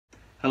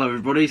Hello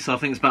everybody, so I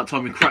think it's about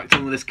time we cracked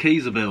on with this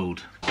Keezer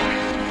build.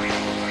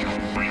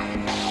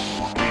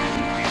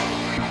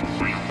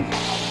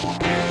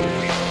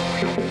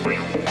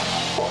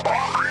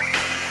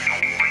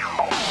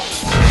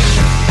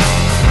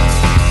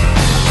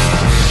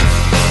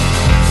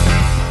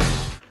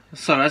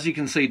 So as you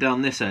can see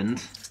down this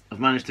end, I've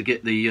managed to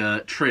get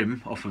the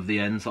trim off of the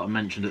ends that I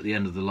mentioned at the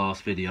end of the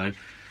last video.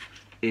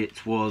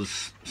 It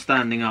was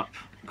standing up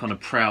kind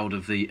of proud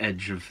of the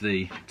edge of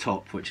the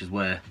top, which is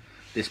where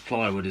this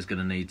plywood is going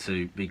to need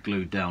to be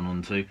glued down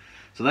onto.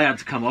 So they had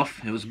to come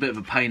off. It was a bit of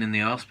a pain in the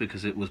arse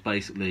because it was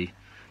basically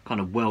kind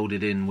of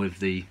welded in with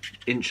the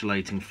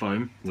insulating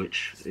foam,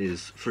 which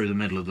is through the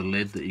middle of the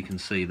lid that you can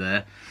see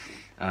there.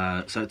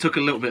 So it took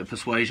a little bit of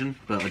persuasion,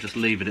 but I just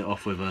levered it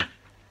off with a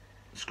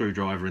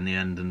screwdriver in the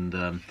end,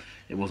 and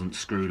it wasn't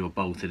screwed or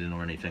bolted in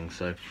or anything.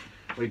 So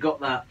we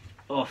got that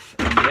off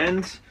in the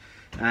end,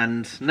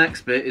 and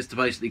next bit is to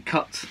basically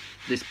cut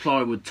this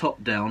plywood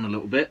top down a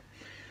little bit.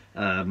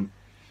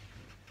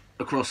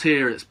 Across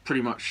here it's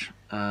pretty much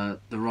the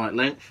right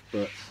length,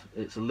 but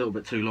it's a little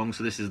bit too long,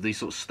 so this is the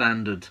sort of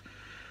standard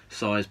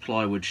size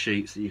plywood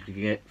sheets that you can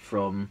get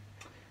from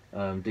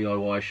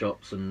DIY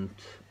shops and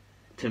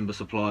timber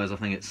suppliers. I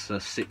think it's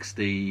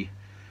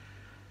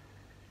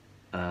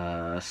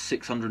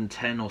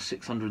 610 or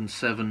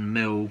 607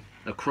 mil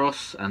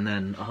across, and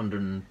then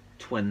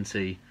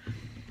 120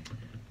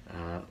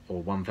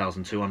 or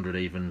 1200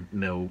 even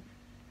mil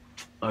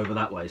over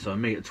that way. So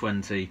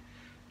 1.20 m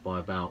by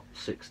about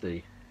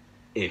 60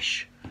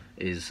 ish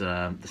is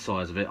the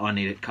size of it. I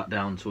need it cut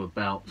down to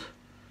about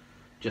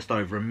just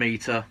over 1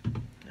 meter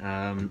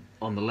on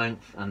the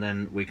length, and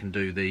then we can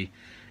do the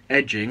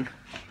edging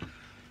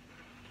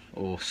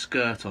or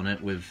skirt on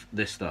it with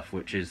this stuff,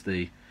 which is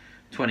the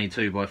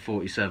 22 by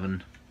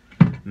 47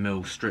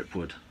 mil strip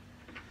wood.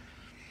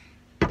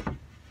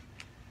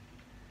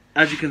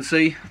 As you can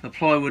see, the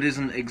plywood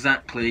isn't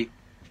exactly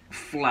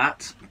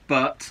flat,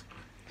 but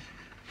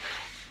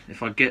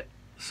if I get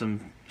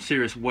some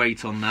serious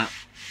weight on that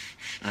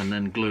and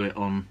then glue it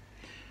on,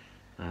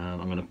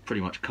 I'm going to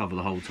pretty much cover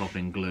the whole top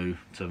in glue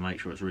to make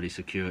sure it's really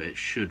secure. It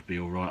should be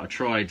alright. I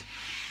tried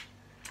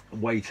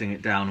weighting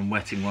it down and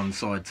wetting one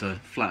side to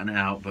flatten it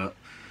out, but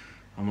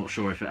I'm not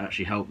sure if it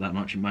actually helped that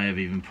much. It may have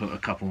even put a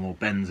couple more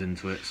bends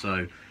into it.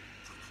 So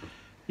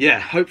yeah,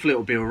 hopefully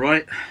it'll be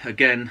alright.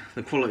 Again,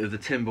 the quality of the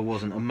timber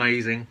wasn't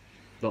amazing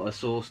that I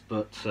sourced,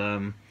 but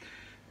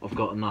I've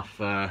got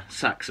enough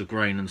sacks of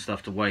grain and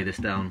stuff to weigh this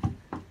down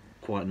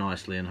quite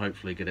nicely and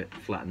hopefully get it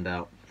flattened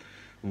out.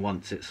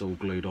 Once it's all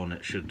glued on,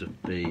 it should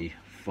be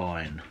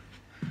fine.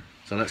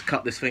 So let's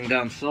cut this thing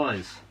down to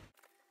size.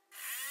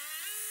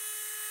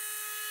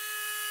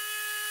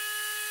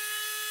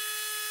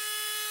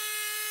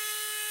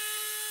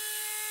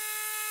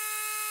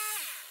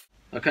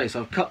 Okay, so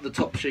I've cut the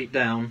top sheet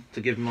down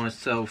to give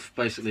myself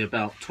basically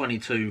about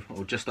 22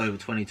 or just over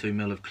 22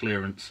 mil of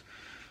clearance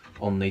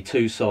on the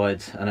two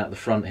sides and at the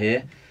front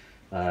here.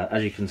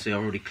 As you can see,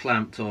 I've already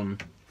clamped on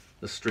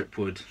the strip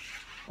wood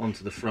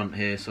onto the front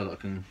here so that I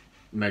can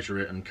measure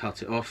it and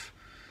cut it off.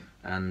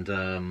 And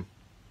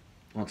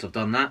once I've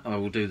done that, I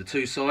will do the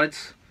two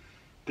sides,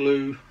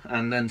 glue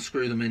and then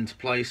screw them into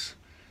place.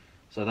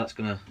 So that's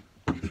going to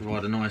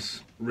provide a nice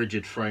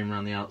rigid frame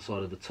around the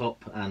outside of the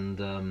top,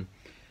 and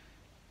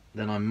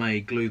then I may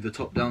glue the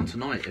top down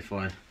tonight if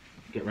I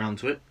get round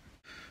to it.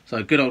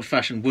 So good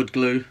old-fashioned wood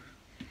glue,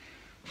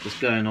 just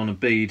going on a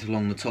bead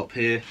along the top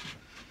here,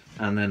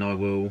 and then I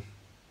will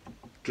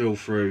drill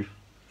through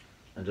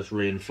and just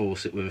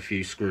reinforce it with a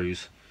few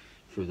screws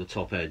through the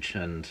top edge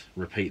and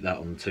repeat that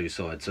on the two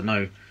sides. So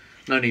no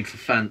need for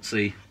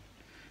fancy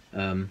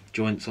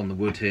joints on the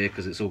wood here,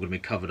 because it's all going to be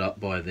covered up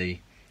by the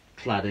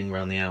cladding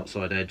around the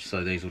outside edge,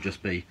 so these will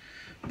just be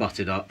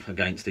butted up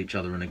against each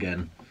other, and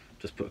again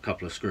just put a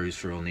couple of screws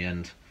through on the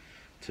end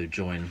to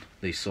join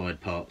these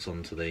side parts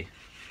onto the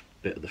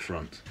bit at the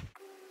front.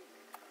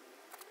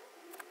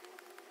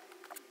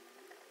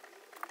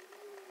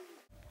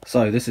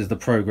 So this is the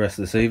progress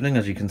this evening.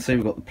 As you can see,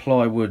 we've got the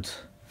plywood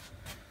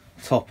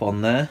top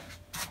on there,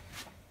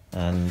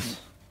 and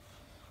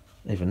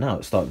even now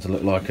it's starting to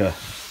look like a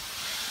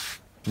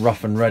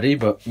rough and ready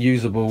but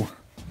usable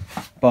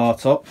bar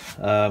top.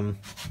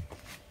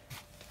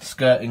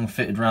 Skirting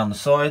fitted around the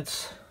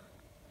sides.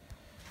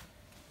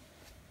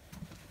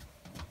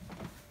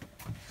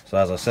 So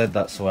as I said,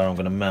 that's where I'm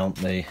going to mount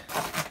the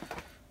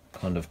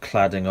kind of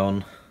cladding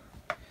on,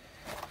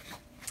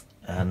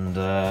 and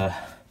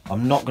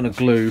I'm not going to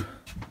glue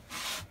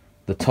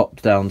the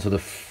top down to the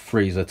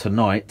freezer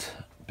tonight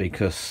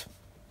because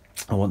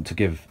I want to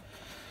give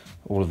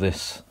all of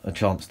this a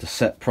chance to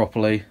set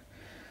properly,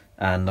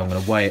 and I'm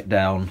going to weigh it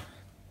down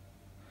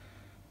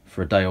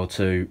for a day or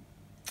two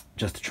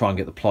just to try and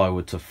get the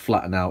plywood to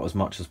flatten out as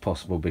much as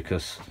possible,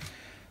 because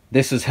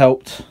this has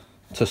helped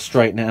to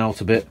straighten it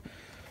out a bit,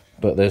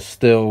 but there's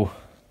still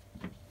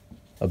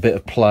a bit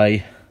of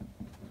play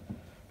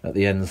at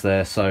the ends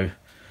there. So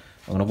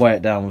I'm going to weigh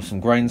it down with some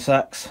grain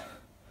sacks,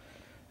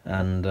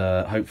 and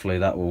hopefully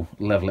that will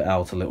level it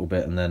out a little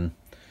bit, and then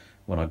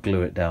when I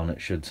glue it down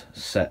it should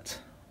set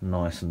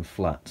nice and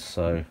flat.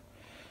 So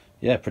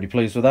yeah, pretty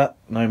pleased with that.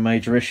 No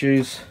major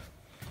issues.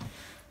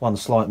 One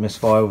slight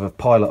misfire with a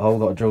pilot hole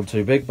that I drilled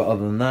too big, but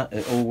other than that,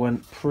 it all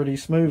went pretty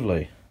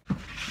smoothly.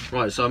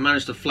 Right, so I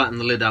managed to flatten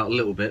the lid out a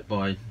little bit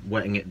by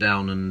wetting it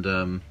down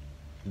and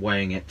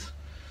weighing it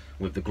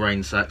with the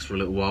grain sacks for a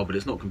little while, but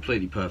it's not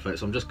completely perfect,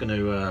 so I'm just going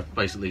to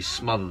basically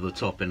smother the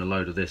top in a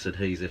load of this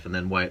adhesive and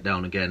then weigh it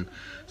down again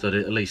so that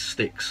it at least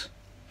sticks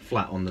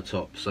flat on the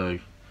top. So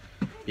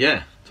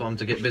yeah, time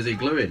to get busy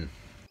gluing.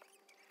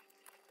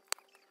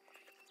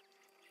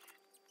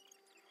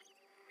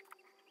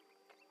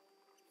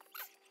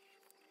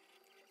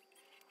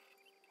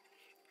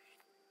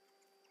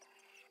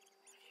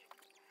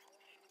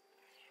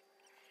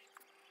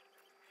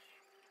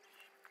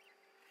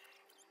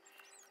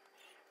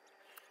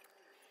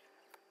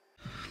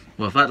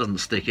 Well, if that doesn't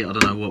stick it, I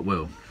don't know what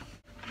will.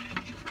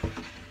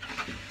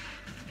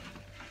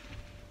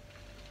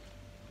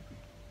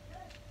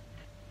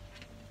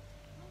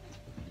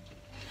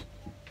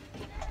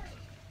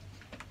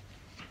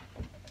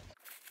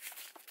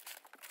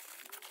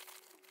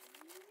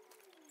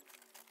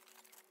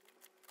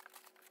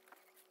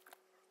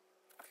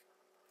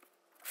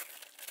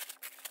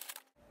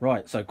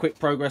 Right, so quick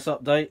progress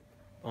update.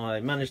 I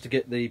managed to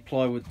get the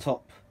plywood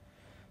top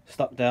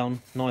stuck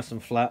down nice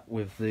and flat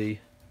with the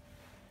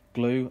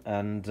glue,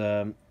 and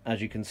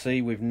as you can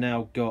see, we've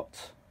now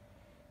got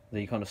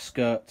the kind of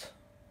skirt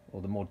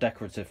or the more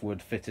decorative wood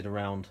fitted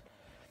around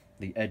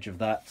the edge of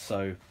that,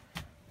 so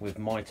with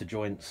mitre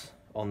joints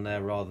on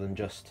there rather than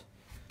just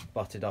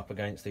butted up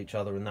against each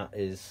other, and that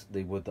is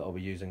the wood that I'll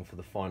be using for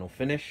the final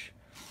finish.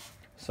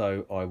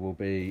 So I will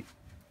be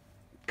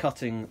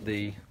cutting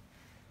the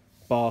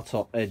bar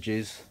top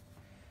edges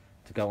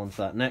to go onto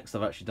that next.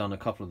 I've actually done a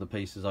couple of the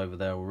pieces over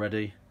there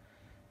already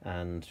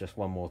and just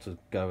one more to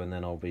go, and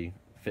then I'll be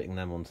fitting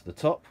them onto the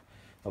top.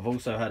 I've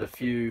also had a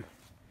few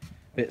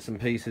bits and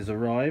pieces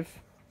arrive,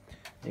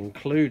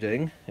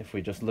 including, if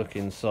we just look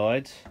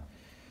inside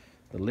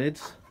the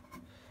lids,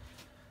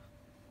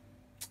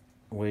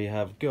 we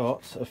have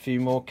got a few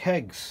more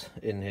kegs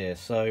in here,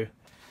 so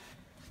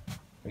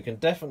we can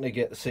definitely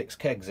get the 6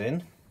 kegs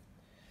in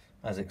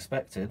as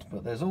expected,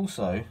 but there's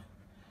also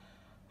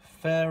a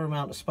fair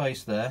amount of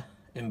space there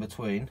in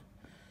between,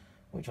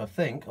 which I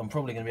think I'm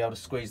probably going to be able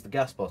to squeeze the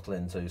gas bottle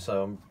into,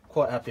 so I'm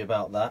quite happy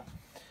about that.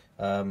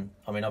 I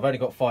mean, I've only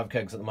got 5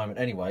 kegs at the moment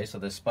anyway, so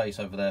there's space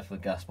over there for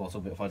the gas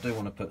bottle, but if I do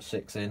want to put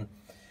 6 in,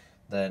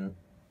 then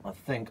I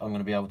think I'm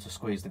going to be able to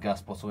squeeze the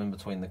gas bottle in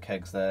between the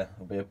kegs there.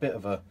 It'll be a bit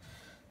of a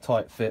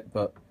tight fit,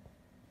 but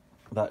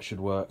that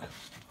should work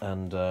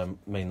and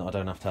mean that I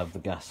don't have to have the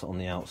gas on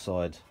the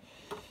outside.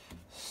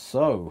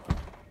 So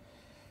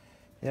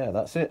yeah,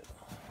 that's it.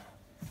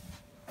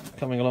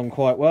 Coming along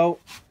quite well,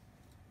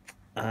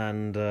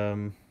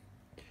 and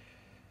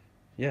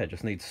yeah,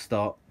 just need to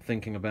start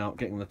thinking about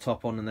getting the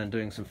top on and then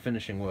doing some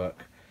finishing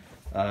work.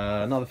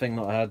 Another thing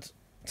that I had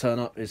turn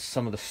up is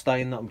some of the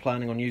stain that I'm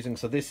planning on using.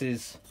 So this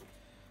is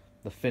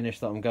the finish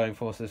that I'm going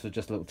for. So this was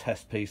just a little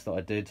test piece that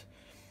I did.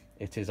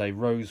 It is a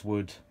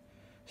rosewood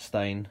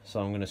stain,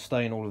 so I'm going to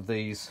stain all of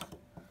these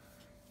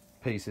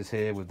pieces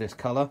here with this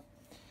colour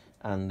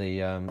and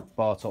the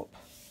bar top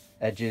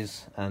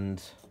edges,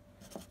 and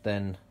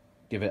then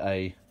give it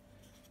a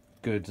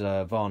good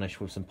varnish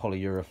with some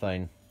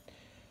polyurethane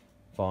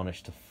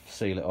varnish to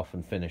seal it off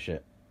and finish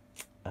it.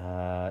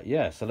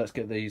 Yeah, so let's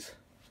get these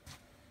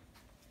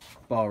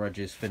bar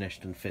edges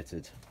finished and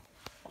fitted.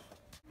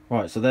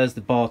 Right, so there's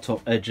the bar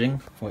top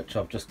edging, which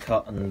I've just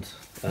cut, and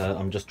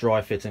I'm just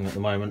dry fitting at the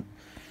moment.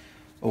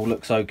 All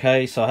looks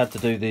okay, so I had to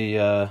do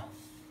the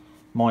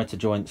mitre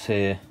joints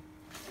here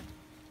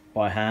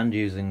by hand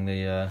using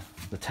the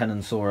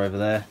tenon saw over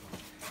there,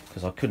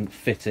 because I couldn't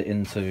fit it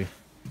into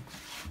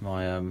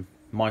my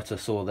mitre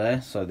saw there,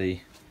 so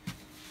the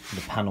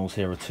panels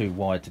here are too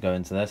wide to go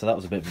into there, so that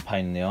was a bit of a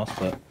pain in the arse,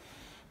 but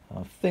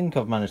I think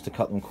I've managed to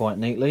cut them quite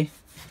neatly,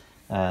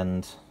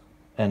 and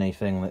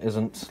anything that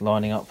isn't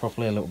lining up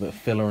properly, a little bit of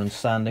filler and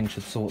sanding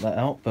should sort that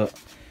out. But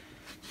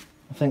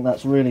I think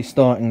that's really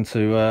starting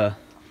to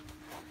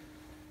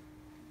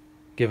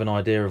give an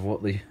idea of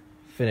what the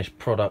finished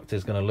product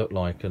is going to look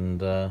like,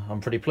 and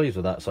I'm pretty pleased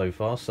with that so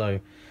far. So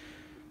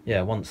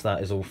yeah, once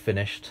that is all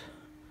finished,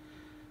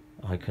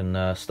 I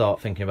can start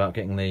thinking about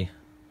getting the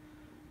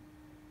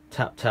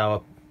tap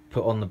tower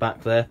put on the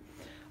back there.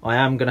 I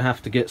am going to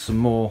have to get some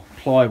more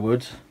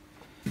plywood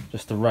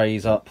just to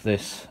raise up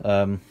this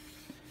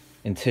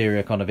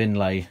interior kind of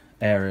inlay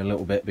area a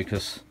little bit,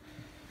 because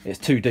it's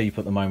too deep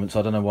at the moment. So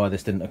I don't know why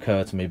this didn't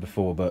occur to me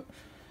before, but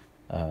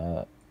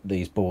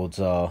these boards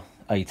are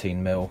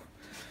 18mm,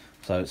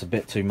 so it's a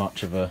bit too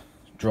much of a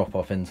drop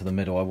off into the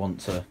middle. I want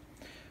to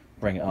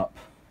bring it up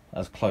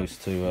as close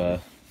to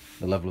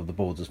the level of the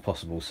boards as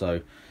possible.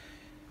 So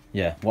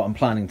yeah, what I'm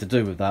planning to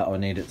do with that, I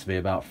need it to be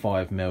about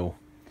 5mm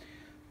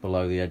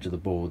below the edge of the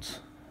boards,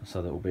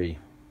 so that it will be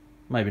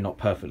maybe not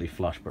perfectly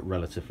flush, but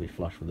relatively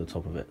flush with the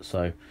top of it.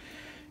 So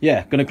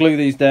yeah, going to glue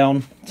these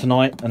down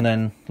tonight and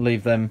then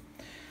leave them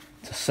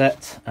to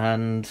set,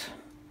 and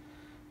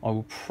I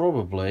will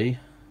probably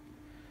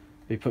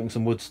be putting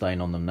some wood stain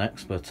on them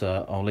next, but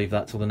I'll leave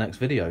that till the next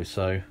video.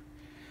 So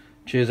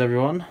cheers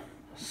everyone,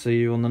 see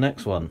you on the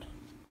next one.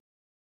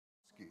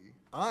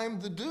 I'm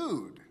the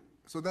dude.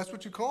 So that's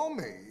what you call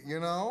me, you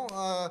know?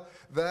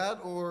 That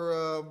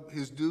or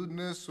his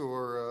dudeness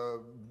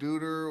or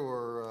duder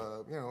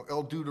or, you know,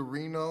 El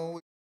Duderino.